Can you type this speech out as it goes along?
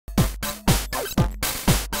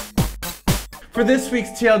For this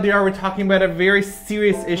week's TLDR, we're talking about a very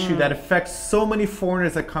serious issue that affects so many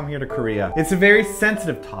foreigners that come here to Korea. It's a very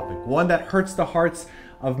sensitive topic, one that hurts the hearts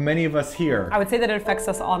of many of us here. I would say that it affects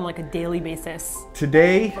us on like a daily basis.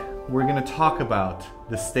 Today, we're gonna talk about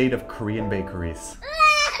the state of Korean bakeries.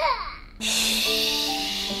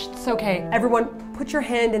 It's okay. Everyone, put your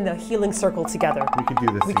hand in the healing circle together. We can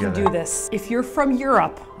do this together. We can do this. If you're from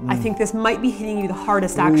Europe, I think this might be hitting you the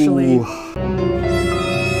hardest, actually.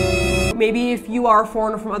 Maybe if you are a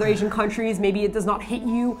foreigner from other Asian countries, maybe it does not hit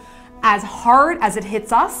you as hard as it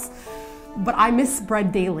hits us, but I miss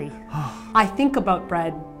bread daily. I think about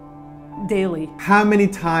bread daily. How many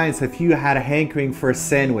times have you had a hankering for a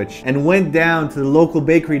sandwich and went down to the local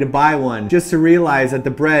bakery to buy one just to realize that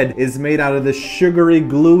the bread is made out of this sugary,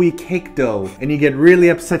 gluey cake dough and you get really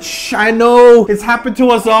upset? Shh, I know, it's happened to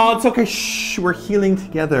us all, it's okay, shh, we're healing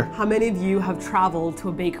together. How many of you have traveled to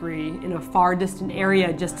a bakery in a far distant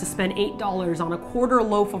area just to spend $8 on a quarter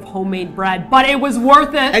loaf of homemade bread, but it was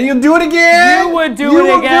worth it? And you'll do it again? You would do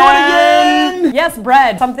it again! Yes,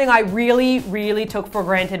 bread, something I really took for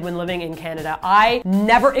granted when living in Canada. I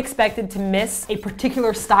never expected to miss a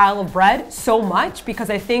particular style of bread so much because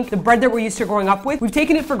I think the bread that we're used to growing up with, we've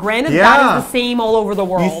taken it for granted. Yeah. That is the same all over the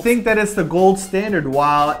world. You think that it's the gold standard,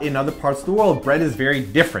 while in other parts of the world, bread is very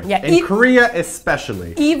different. Yeah, in Korea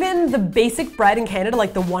especially. Even the basic bread in Canada,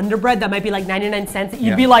 like the Wonder Bread that might be like 99 cents,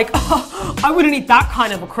 you'd be like, oh, I wouldn't eat that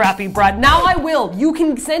kind of a crappy bread. Now I will. You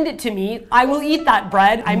can send it to me. I will eat that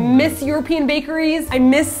bread. I miss European bakeries. I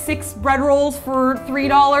miss 6 bread rolls for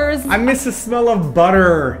 $3. I miss the smell of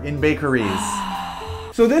butter in bakeries.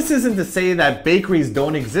 So this isn't to say that bakeries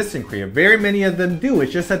don't exist in Korea. Very many of them do.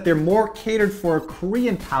 It's just that they're more catered for a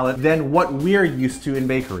Korean palate than what we're used to in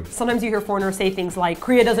bakeries. Sometimes you hear foreigners say things like,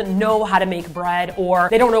 Korea doesn't know how to make bread, or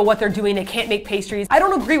they don't know what they're doing, they can't make pastries. I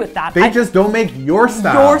don't agree with that. They just don't make your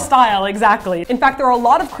style. Your style, exactly. In fact, there are a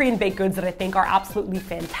lot of Korean baked goods that I think are absolutely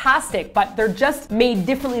fantastic, but they're just made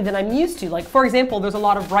differently than I'm used to. Like, for example, there's a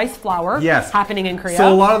lot of rice flour happening in Korea.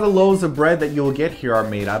 So a lot of the loaves of bread that you'll get here are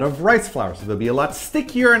made out of rice flour. So they'll be a lot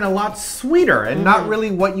stickier and a lot sweeter and not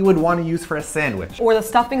really what you would want to use for a sandwich. Or the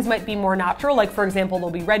stuffings might be more natural. Like, for example,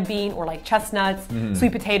 there'll be red bean or like chestnuts,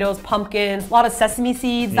 sweet potatoes, pumpkins, a lot of sesame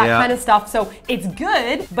seeds, that kind of stuff. So it's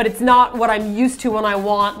good, but it's not what I'm used to when I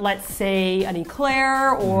want, let's say, an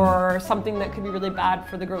eclair or something that could be really bad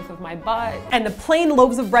for the growth of my butt. And the plain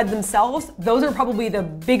loaves of bread themselves, those are probably the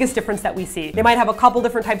biggest difference that we see. They might have a couple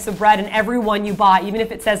different types of bread, and every one you buy, even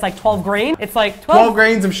if it says like 12 grain, it's like 12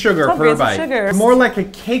 grains of sugar per bite. Sugar. More like a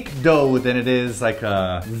cake dough than it is like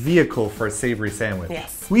a vehicle for a savory sandwich.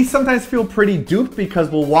 Yes. We sometimes feel pretty duped because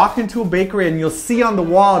we'll walk into a bakery and you'll see on the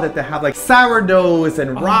wall that they have like sourdoughs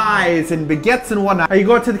and rye and baguettes and whatnot. And you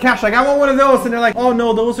go up to the cash like, I want one of those, and they're like, oh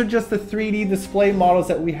no, those are just the 3D display models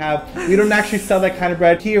that we have. We don't actually sell that kind of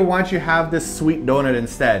bread. Here, why don't you have this sweet donut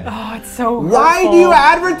instead? Oh, it's so hurtful. Why do you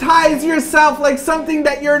advertise yourself like something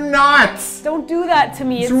that you're not? Don't do that to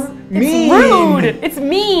me. It's mean. Rude. It's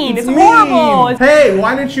mean. It's horrible. Hey,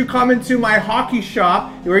 why don't you come into my hockey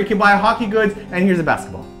shop where you can buy hockey goods, and here's a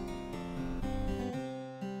basketball.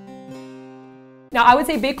 Now, I would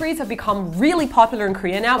say bakeries have become really popular in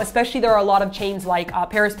Korea now, especially there are a lot of chains like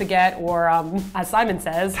Paris Baguette or, as Simon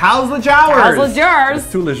says, Tals le Jours. Tals le Jours.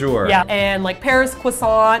 It's tout le jour. Yeah, and like Paris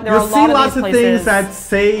Croissant. There You'll are a see lot of lots these of places things that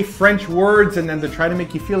say French words and then they try to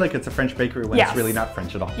make you feel like it's a French bakery when it's really not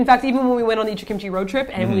French at all. In fact, even when we went on the Eatyourkimchi road trip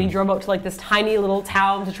and we drove out to like this tiny little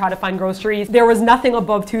town to try to find groceries, there was nothing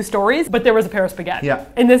above 2 stories, but there was a Paris Baguette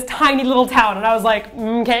in this tiny little town. And I was like,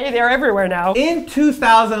 okay, they're everywhere now. In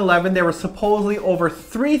 2011, there were supposedly over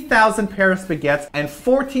 3,000 Paris Baguettes and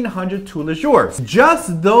 1,400 tout le jours.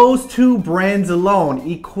 Just those 2 brands alone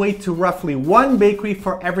equate to roughly 1 bakery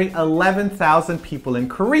for every 11,000 people in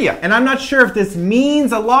Korea. And I'm not sure if this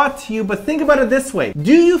means a lot to you, but think about it this way.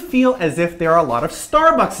 Do you feel as if there are a lot of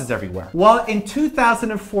Starbuckses everywhere? Well, in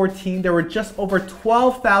 2014, there were just over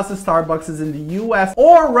 12,000 Starbuckses in the US,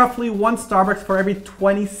 or roughly 1 Starbucks for every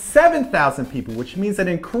 27,000 people, which means that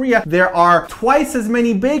in Korea, there are twice as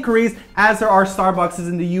many bakeries as there are Starbuckses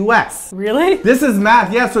in the US. Really? This is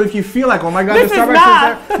math, yeah. So if you feel like, oh my God, this there's is Starbucks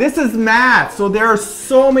math. there, this is math. So there are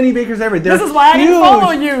so many bakeries everywhere. This is why I didn't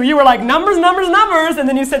follow you. You were like, numbers, numbers, numbers, and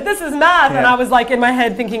then you said, this is math, and I was like in my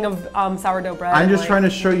head thinking of sourdough bread. I'm just trying to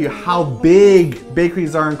show you how big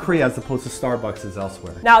bakeries are in Korea as opposed to Starbucks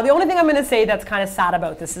elsewhere. Now, the only thing I'm going to say that's kind of sad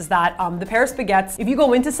about this is that the Paris Baguettes, if you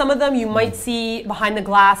go into some of them, you might see behind the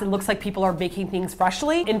glass, it looks like people are baking things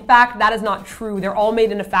freshly. In fact, that is not true. They're all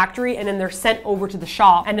made in a factory, and then they're sent over to the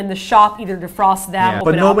shop, and then the shop either defrosts them.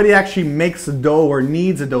 But nobody actually makes a dough or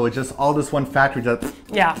needs a dough. It's just all this one factory that.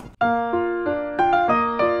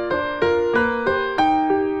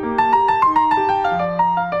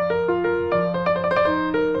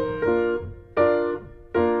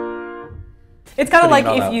 kind of like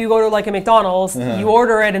if you go to like a McDonald's, you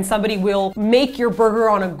order it and somebody will make your burger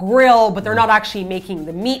on a grill, but they're not actually making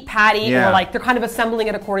the meat patty, or like they're kind of assembling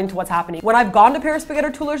it according to what's happening. When I've gone to Paris Baguette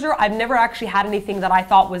or Tout Le Jour, I've never actually had anything that I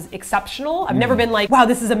thought was exceptional. I've never been like, wow,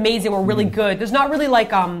 this is amazing or really good. There's not really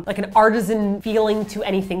like an artisan feeling to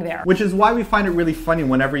anything there. Which is why we find it really funny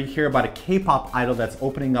whenever you hear about a K-pop idol that's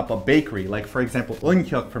opening up a bakery. Like for example,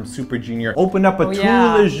 Eunhyuk from Super Junior opened up a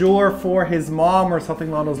Tout Le Jour for his mom or something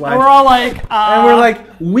along those lines. And we're all like, and we're like,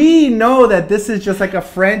 we know that this is just like a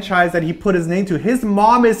franchise that he put his name to. His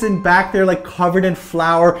mom isn't back there like covered in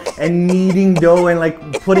flour and kneading dough and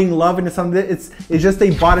like putting love into something. It's just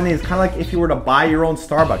they bought a name. It's kind of like if you were to buy your own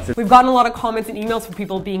Starbucks. We've gotten a lot of comments and emails from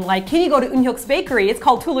people being like, can you go to Eunhyuk's bakery? It's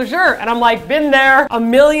called Tout Le Jour. And I'm like, been there a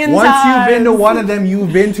million times. Once you've been to one of them,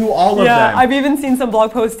 you've been to all of them. Yeah, I've even seen some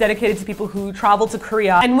blog posts dedicated to people who travel to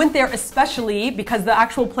Korea and went there especially because the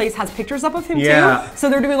actual place has pictures up of him too. So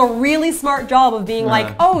they're doing a really smart job of being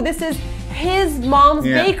like, oh, this is his mom's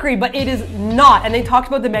bakery, but it is not. And they talked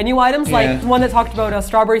about the menu items, like one that talked about a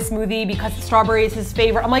strawberry smoothie because strawberry is his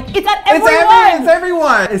favorite. I'm like, it's at everyone! It's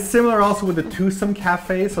everyone! It's similar also with the Twosome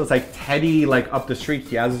Cafe. So it's like Teddy, like up the street,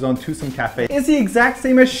 he has his own Twosome Cafe. It's the exact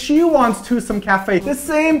same as She Wants Twosome Cafe. The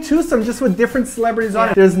same twosome, just with different celebrities on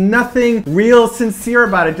it. There's nothing real sincere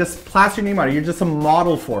about it. Just plaster your name on it. You're just a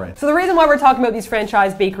model for it. So the reason why we're talking about these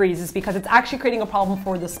franchise bakeries is because it's actually creating a problem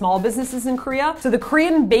for the small businesses in Korea. So the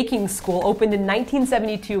Korean Baking School opened in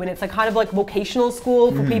 1972, and it's like kind of like vocational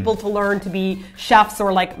school for people to learn to be chefs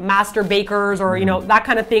or like master bakers or you know that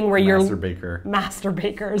kind of thing where you're master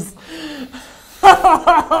bakers. You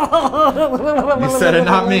said it,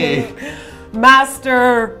 not me.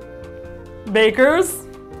 Master bakers.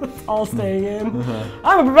 It's all staying in.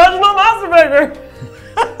 I'm a professional master baker.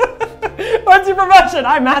 What's your profession?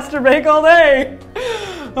 I master bake all day.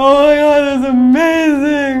 Oh my god, that's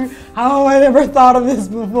amazing. How have I never thought of this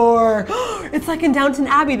before? It's like in Downton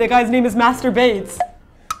Abbey, the guy's name is Master Bates.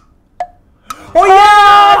 Oh yeah,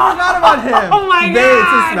 I forgot about him. Oh my god. Bates,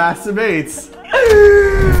 it's Master Bates.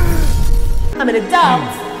 I'm an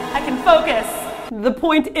adult, I can focus. The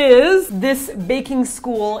point is, this baking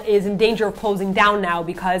school is in danger of closing down now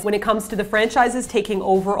because when it comes to the franchises taking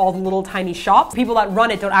over all the little tiny shops, people that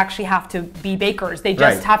run it don't actually have to be bakers. They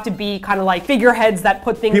just have to be kind of like figureheads that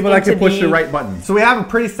put things people that can push the right buttons. So we have a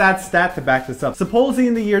pretty sad stat to back this up. Supposedly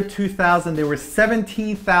in the year 2000, there were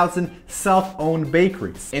 17,000 self-owned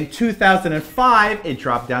bakeries. In 2005, it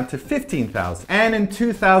dropped down to 15,000. And in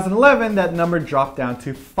 2011, that number dropped down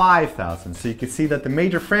to 5,000. So you can see that the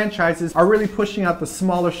major franchises are really pushing out the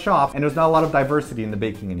smaller shops, and there's not a lot of diversity in the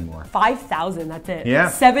baking anymore. 5,000, that's it. Yeah.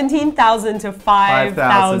 17,000 to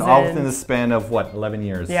 5,000. All within the span of what, 11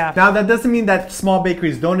 years. Yeah. Now that doesn't mean that small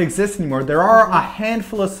bakeries don't exist anymore. There are a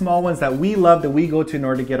handful of small ones that we love, that we go to in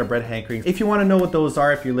order to get our bread hankerings. If you want to know what those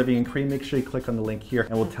are, if you're living in Korea, make sure you click on the link here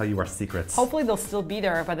and we'll tell you our secrets. Hopefully they'll still be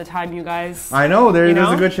there by the time you guys... I know, there's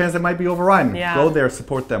a good chance it might be overrun. Yeah. Go there,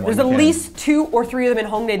 support them. There's at least 2 or 3 of them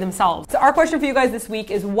in Hongdae themselves. So our question for you guys this week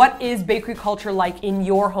is, what is bakery culture like in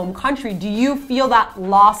your home country? Do you feel that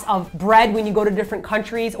loss of bread when you go to different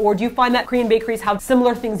countries, or do you find that Korean bakeries have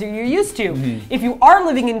similar things that you're used to? If you are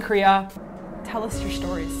living in Korea, tell us your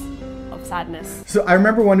stories of sadness. So I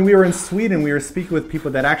remember when we were in Sweden, we were speaking with people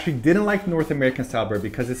that actually didn't like North American style bread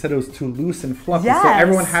because they said it was too loose and fluffy. Yes. So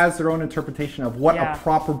everyone has their own interpretation of what a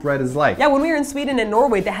proper bread is like. Yeah, when we were in Sweden and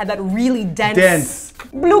Norway, they had that really dense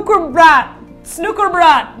Blukerbrat,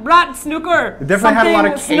 Snookerbrat, Brat Snooker. It definitely had a lot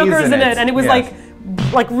of K's in it. And it was like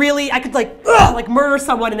really, I could like murder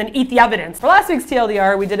someone and then eat the evidence. For last week's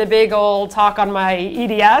TLDR, we did a big old talk on my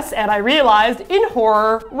EDS, and I realized in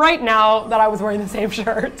horror right now that I was wearing the same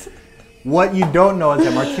shirt. What you don't know is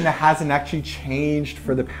that Martina hasn't actually changed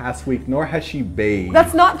for the past week, nor has she bathed.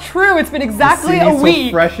 That's not true. It's been exactly a week.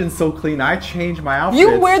 So fresh and so clean. I changed my outfit.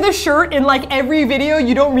 You wear the shirt in like every video.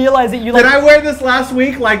 You don't realize that you like. Did I wear this last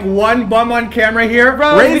week? Like one bum on camera here?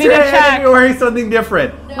 Bro, raise your hand if you're wearing something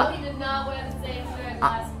different. No, he did not wear the same shirt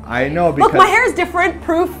last week. I know, because... Look, my hair is different.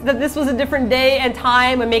 Proof that this was a different day and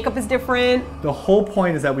time. My makeup is different. The whole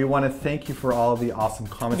point is that we want to thank you for all of the awesome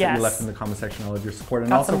comments that you left in the comment section, all of your support, and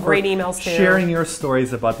Got also some for great emails too. Sharing your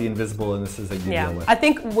stories about the invisible illnesses that you deal with. I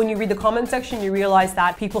think when you read the comment section, you realize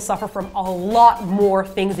that people suffer from a lot more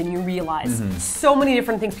things than you realize. So many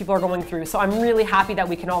different things people are going through. So I'm really happy that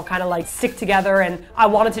we can all kind of like stick together, and I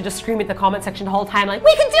wanted to just scream at the comment section the whole time like,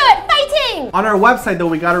 we can do it, fighting! On our website though,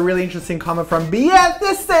 we got a really interesting comment from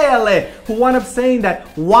Bietesele, who wound up saying that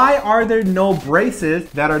why are there no braces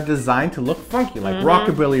that are designed to look funky, like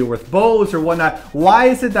rockabilly or with bows or whatnot? Why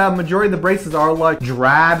is it that a majority of the braces are like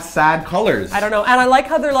drab, sad colors? I don't know, and I like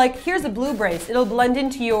how they're like, here's a blue brace, it'll blend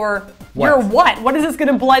into your You're what? What is this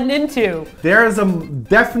gonna blend into? There is a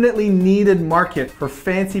definitely needed market for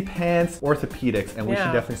fancy pants orthopedics, and we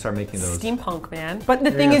should definitely start making those. Steampunk, man. But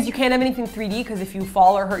the thing is, you can't have anything 3D because if you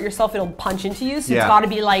fall or hurt yourself, it'll punch into you. So it's gotta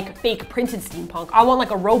be like fake printed steampunk. I want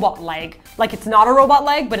like a robot leg. Like it's not a robot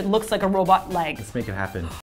leg, but it looks like a robot leg. Let's make it happen.